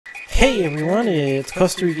Hey everyone, it's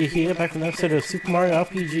Costa Rica here, back with an episode of Super Mario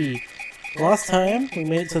RPG. Last time, we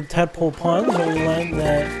made it to the Tadpole Pond, where we learned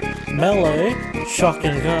that Mellow, shock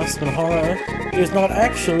and gasp and horror, is not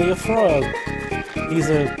actually a frog. He's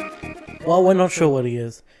well, we're not sure what he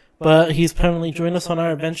is. But he's permanently joined us on our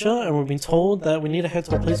adventure, and we've been told that we need to head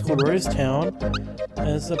to a place called Rose Town,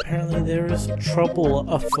 as apparently there is trouble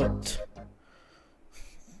afoot.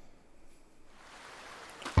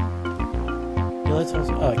 Yeah, let's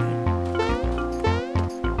also, okay.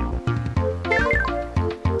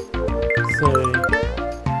 So,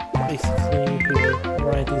 basically, if we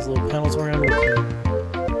ride these little panels around, we can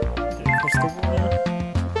get across the water.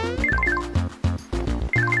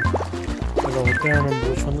 I don't remember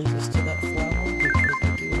which one leads us to that flower, because I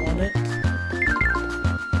do want it.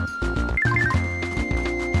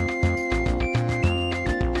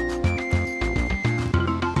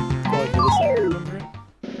 Oh, okay, this I remember it.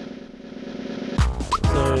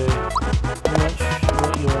 So, pretty much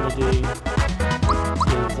what you want to do is,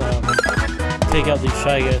 take out these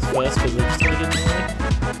Shy Guys first, because they're just gonna get in the way.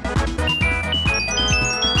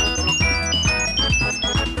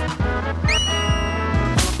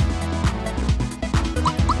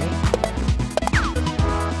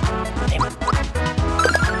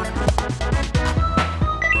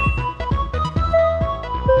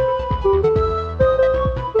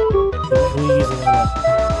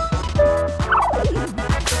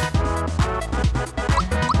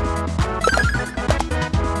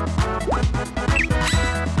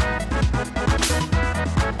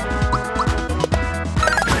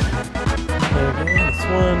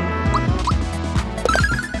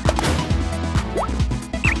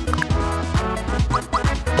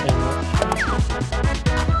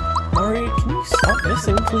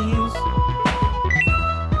 Please?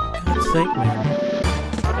 God's sake, man.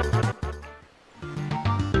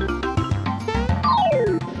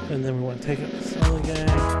 And then we want to take out this other guy.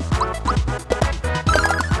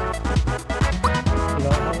 You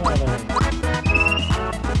know, how about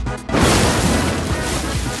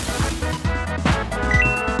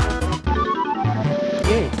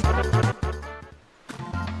Yay!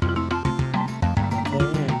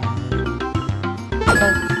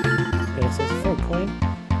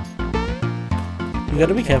 You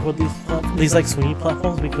gotta be careful with these like swingy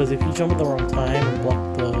platforms, because if you jump at the wrong time and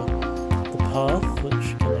block the path,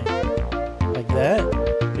 which can like that,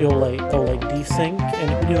 they'll desync,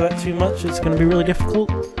 and if you do that too much, it's gonna be really difficult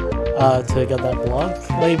to get that block.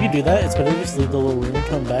 Like if you do that, it's better to just leave the little room and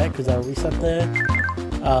come back, because I'll reset there.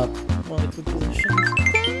 More liquid positions.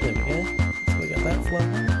 There we go. So we got that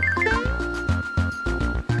flower.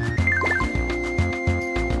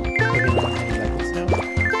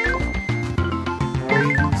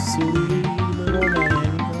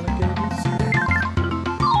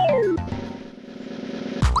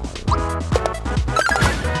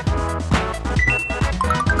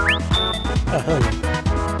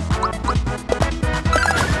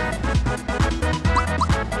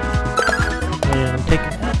 And take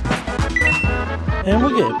that. And we're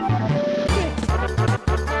good.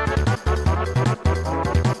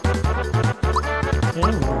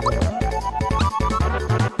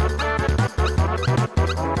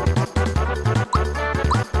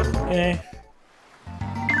 Okay.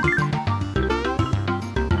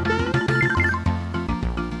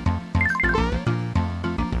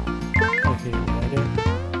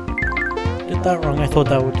 That wrong. I thought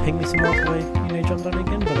that would take me somewhere else away. You know, jump down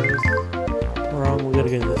again, but I was wrong. We gotta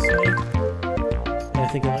go this way. And I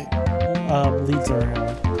think it like leads around.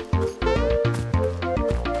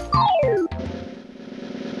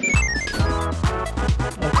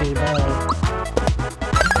 Okay, bye.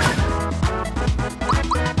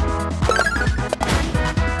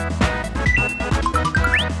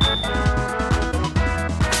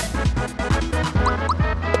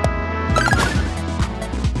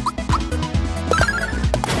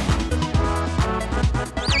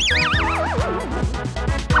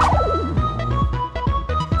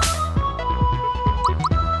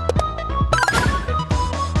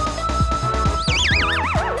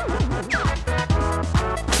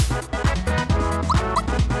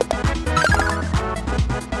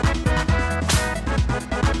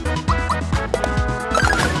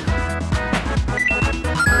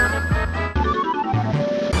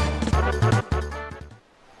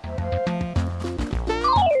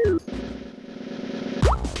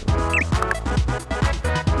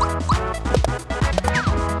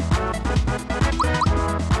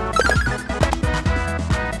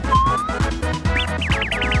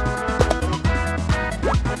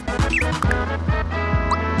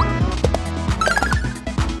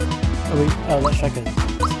 Oh, let's check it.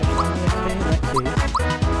 Okay, in that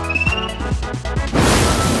case.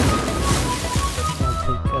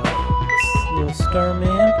 Star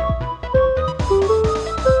Man.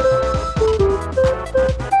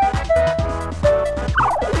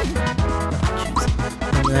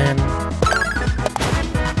 And then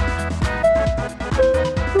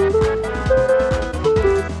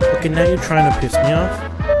okay, now you're trying to piss me off.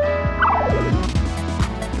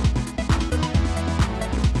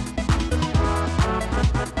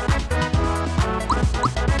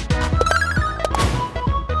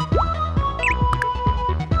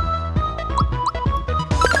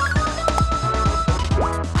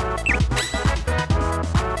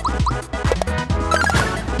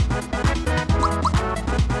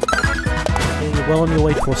 Well on your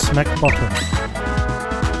way to a smack bottom.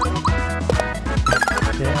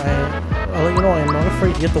 Yeah, I'll let you know I'm not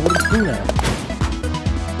afraid to get the wooden spoon out.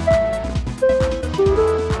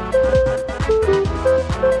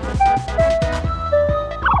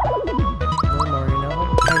 No, Mario,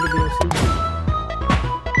 now time to be a student.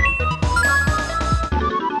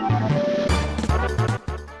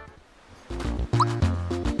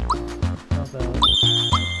 How about...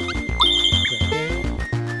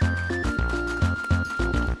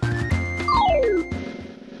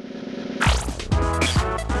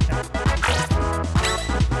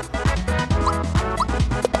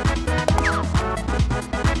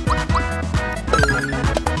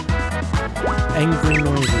 angry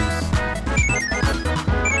noises.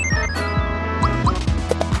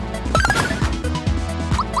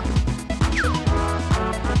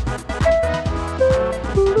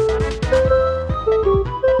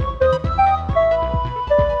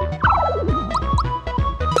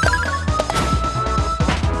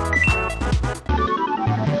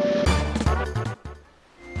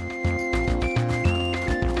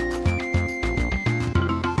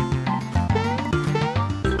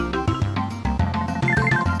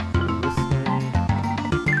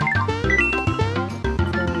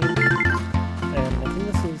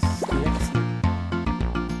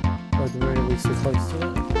 So close to it.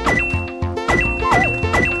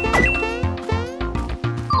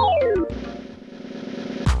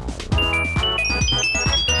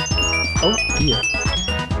 Oh dear.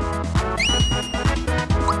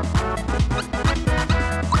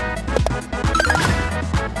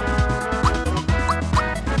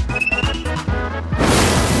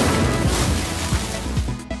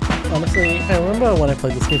 Honestly, I remember when I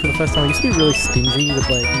played this game for the first time, I used to be really stingy with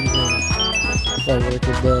like using like with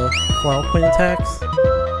the flower point attacks.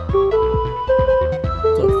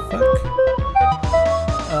 The fuck?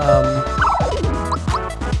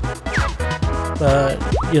 But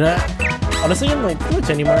you know, honestly, in like pretty much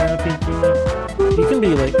any Mario RPG, you can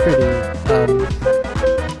be like pretty. I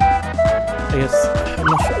guess I'm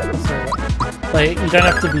not sure. Sorry, like you don't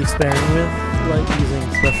have to be sparing with like using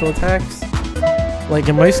special attacks. Like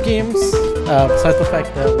in most games, besides the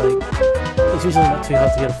fact that like it's usually not too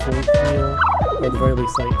hard to get a full heal, or at the very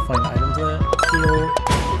least like find items that heal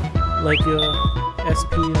like your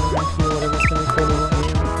SP or MP or whatever it's gonna be called in what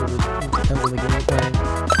game, because it depends on the game you're playing.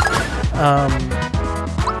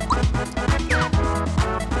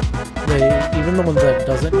 Even the ones that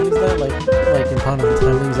doesn't use that, like in Pawn of the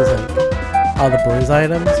Time, uses like all the bros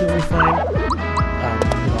items you'll be fine.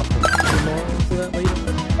 You know, I'll put more into that later.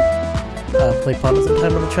 Play Pawn of the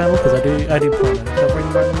Time on the channel, because I do plan on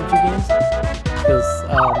covering Mario RPG games, because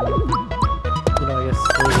you know, I guess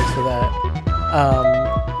spoilers for that.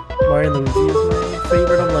 Mario and Luigi is my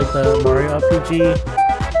favorite of like the Mario RPG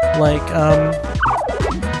like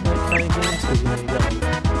kind of games, because you know you got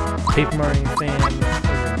like Paper Mario fans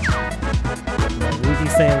and Luigi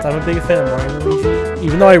fans. I'm a big fan of Mario and Luigi,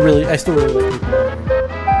 even though I still really like Paper Mario.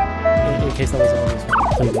 In case that wasn't always when I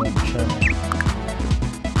played on the channel.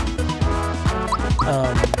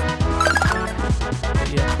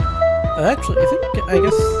 Yeah. Actually, I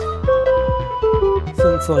guess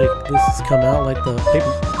since like this has come out, like the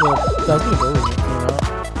that was pretty early when it came out.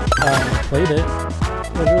 Played it.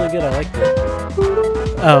 It was really good. I liked it.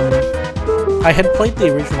 I had played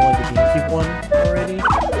the original, like the GameCube one already,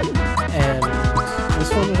 and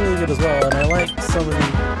this one was really good as well. And I liked some of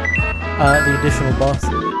the additional bosses.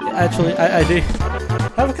 Actually, I do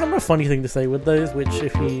have a kind of a funny thing to say with those, which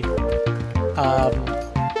if you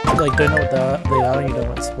like don't know what they are, and you don't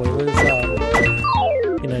want spoilers.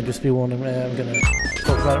 You know, just be warned. I'm gonna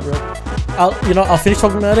talk about it I'll finish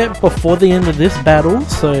talking about it before the end of this battle,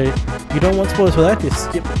 so if you don't want spoilers for that, just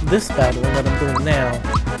skip this battle that I'm doing now,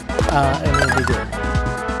 and it'll be good.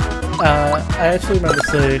 I actually remember,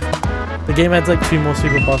 so the game adds like 2 more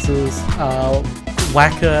super bosses,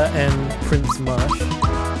 Whacker and Prince Mush,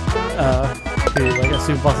 who like are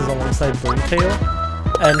super bosses alongside Bone Tail.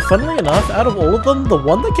 And funnily enough, out of all of them, the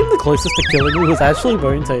one that came the closest to killing me was actually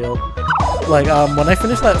Bone Tail. Like, when I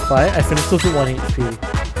finished that fight, I finished with 1 HP.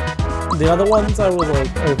 The other ones I was like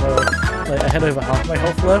I had over half my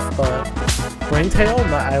health left, but Bone Tail,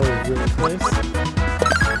 I was really close.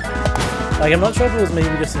 Like, I'm not sure if it was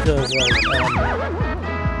maybe just because, like,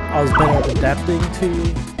 I was better at adapting to,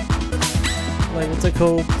 like, what's it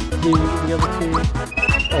called, the other two,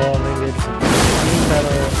 or maybe it's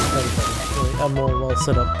better, I'm more well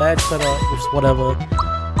set up, badge set up, just whatever.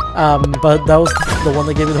 But that was the one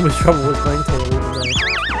that gave me the most trouble with Bone Tail, even though,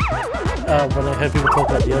 when I heard people talk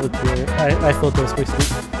about the other two, I thought they were supposed to be,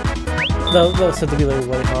 that was said to be like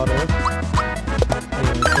way harder.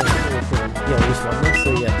 Anyway, so, yeah, we just won this, so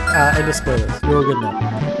yeah, end of spoilers, you're all good now.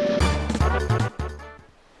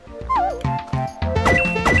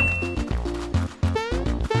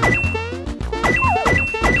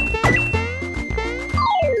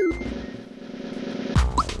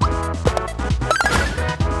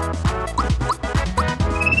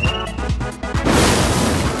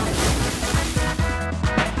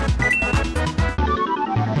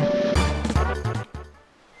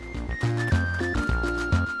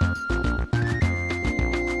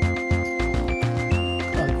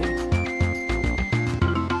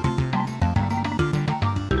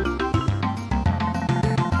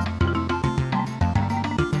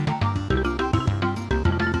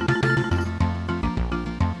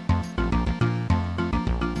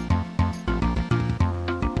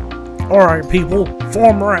 Alright people,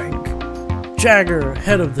 form rank! Jagger,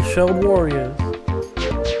 head of the Shelled Warriors.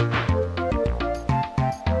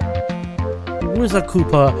 Wizard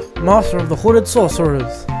Koopa, master of the Hooded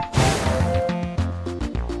Sorcerers.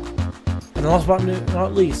 And last but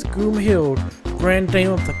not least, Goomhild, grand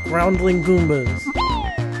dame of the Groundling Goombas.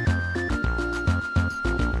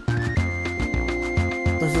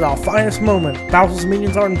 This is our finest moment. Bowser's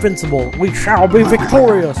minions are invincible. We shall be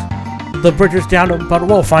victorious! The bridge is down, but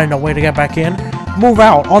we'll find a way to get back in. Move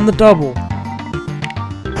out on the double.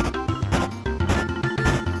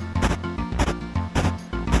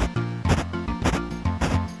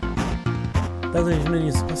 Bowser's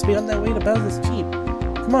minions must be on their way to Bowser's Keep.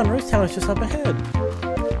 Come on, Rose Tower is just up ahead.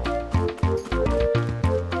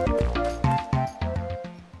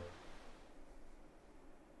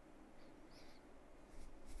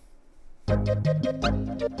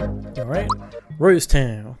 Alright, Rose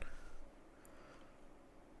Town.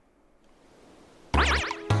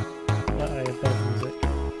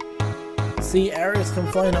 See, arrows come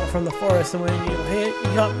flying out from the forest, and when you hit,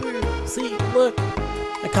 you can't move. See, look,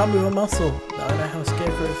 I can't move a muscle. Now I know how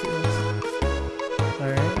Scarecrow feels.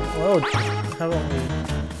 Alright, well, how about we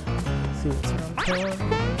see what's around town?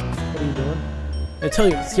 What are you doing? I tell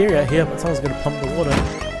you, it's scary out here, but someone's gonna pump the water.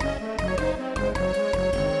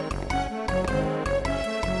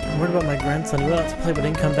 I'm worried about my grandson. He went out to play, but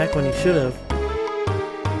didn't come back when he should have.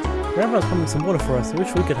 Grandpa's pumping some water for us. I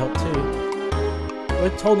wish we could help too.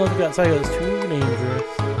 We're told not to go outside because it's too dangerous.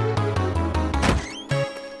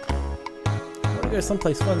 I want to go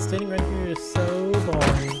someplace fun. Standing right here is so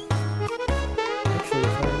boring. Actually,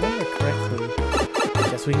 if I remember correctly, I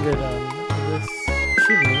guess we can go down this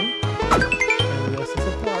chimney. And this is a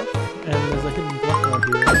park. And there's a hidden block around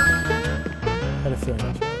here. I had a feeling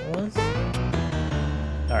that's what it was.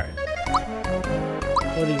 Alright.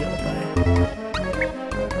 What do you got, buddy?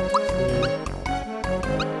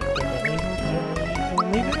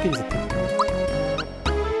 Maybe I could use a pick.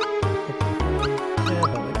 Yeah,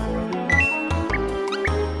 about like 4 of these.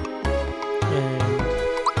 And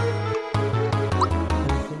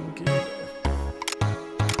anything good.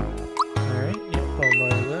 Alright, yep, I'll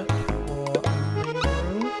buy that for a main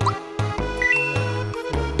room.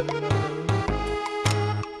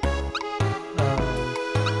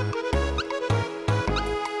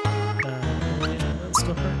 Let's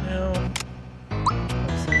stop right now.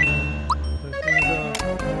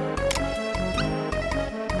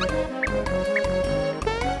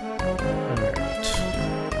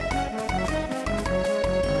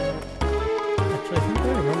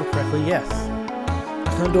 Yes. I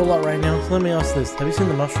can't do a lot right now, so let me ask this. Have you seen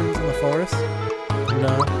the mushrooms in the forest?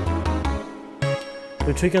 No. There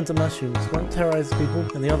are 2 kinds of mushrooms. One terrorizes people,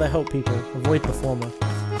 and the other help people. Avoid the former. You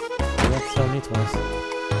have to tell me twice.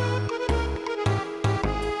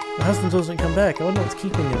 My husband doesn't come back. I wonder what's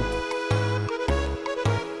keeping him.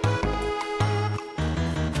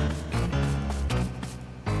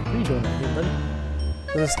 What are you doing out here, buddy?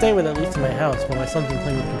 There's a stairway that leads to my house, but my son's been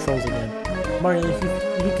playing with controls again. Mario, you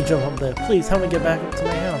can jump up there. Please help me get back up to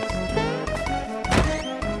my house. I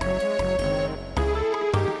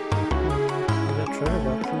got treasure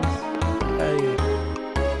boxes. I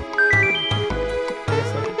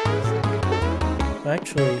guess I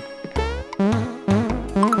Actually...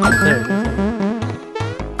 There we go.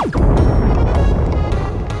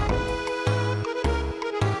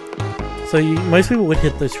 So most people would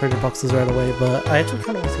hit those treasure boxes right away, but I actually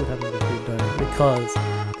kind of want to see what happens if we've done it, because...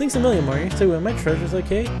 Thanks a million, Mario. So, my treasure's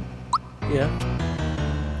okay? Yeah.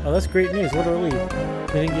 Oh, that's great news. What a relief. We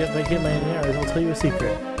didn't get back hit by any arrows. I'll tell you a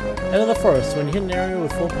secret. Out of the forest, when you hit an area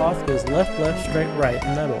with full path, goes left, left, straight, right,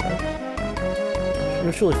 in that order.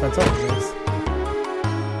 You'll surely find something nice.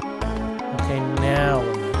 Okay, now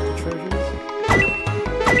we're at the treasures.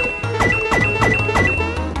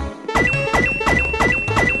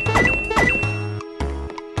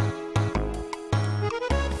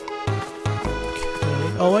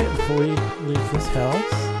 Okay. Oh wait, before we leave this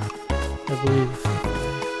house, I believe...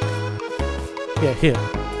 Yeah, here.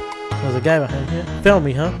 There's a guy behind here. Found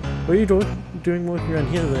me, huh? What are you doing working around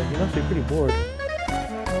here, though? You must be pretty bored.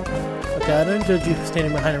 Okay, I don't judge you for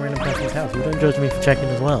standing behind a random person's house. You don't judge me for checking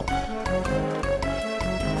as well.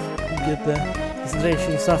 You get there. It's the day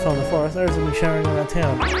she stuff on the forest. Others will be showering around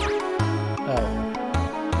town. Oh.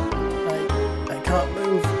 I can't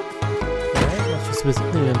move. Alright, let's just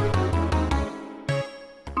visit then.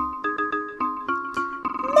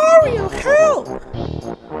 Mario, help!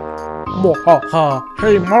 Mwahaha!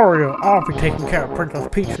 Hey Mario, I'll be taking care of Princess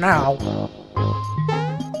Peach now.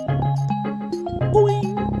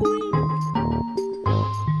 Boing, boing.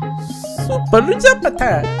 Super zip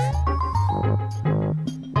attack!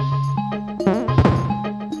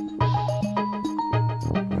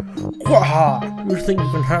 Waha! You think you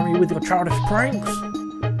can hurt me with your childish pranks?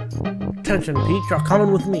 Attention, Peach, you're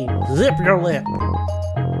coming with me. Zip your lip!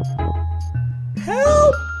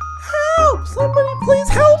 Help! Help! Somebody please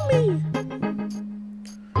help me!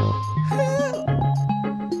 Help!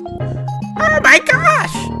 Oh my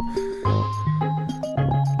gosh!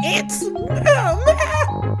 It's... Mom,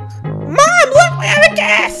 look, we have a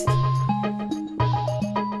guest!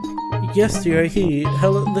 Yes, dear, he...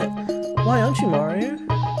 Hello, why aren't you, Mario?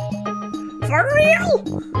 For real?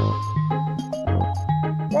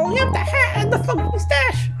 Well, you have the hat and the funky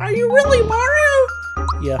stash. Are you really Mario?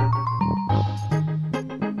 Yeah.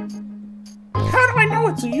 How do I know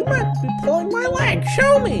it's you? You might be pulling my leg.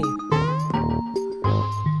 Show me.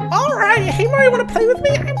 Alright, hey Mario, wanna play with me?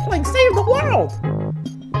 I'm playing Save the World.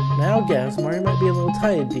 Now guess, Mario might be a little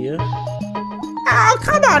tired, dear. Oh,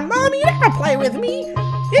 come on, Mom, you never play with me.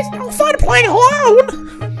 It's no fun playing alone.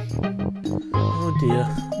 Oh dear.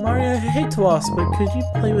 Mario, I hate to ask, but could you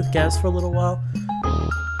play with Gaz for a little while?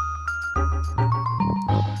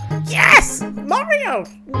 Yes! Mario!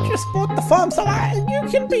 You just bought the farm so you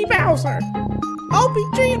can be Bowser. I'll be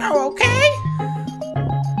Gino, okay?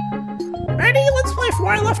 Ready? Let's play from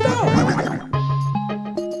where I left off.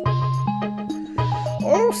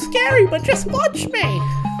 Oh, scary, but just watch me.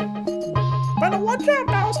 Better watch out,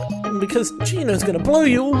 Bowser. Because Gino's gonna blow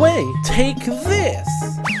you away. Take this.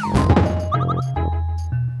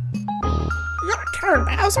 Your turn,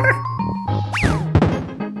 Bowser.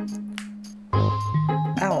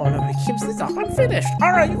 Oh no, he keeps this up unfinished.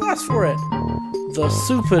 Alright, you asked for it. The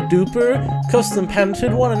super duper, custom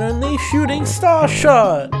patented one and only shooting star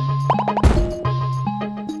shot.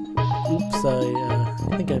 Oops, I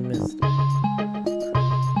think I missed.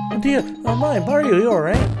 Oh dear, oh my, Mario, you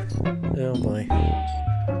alright? Oh boy.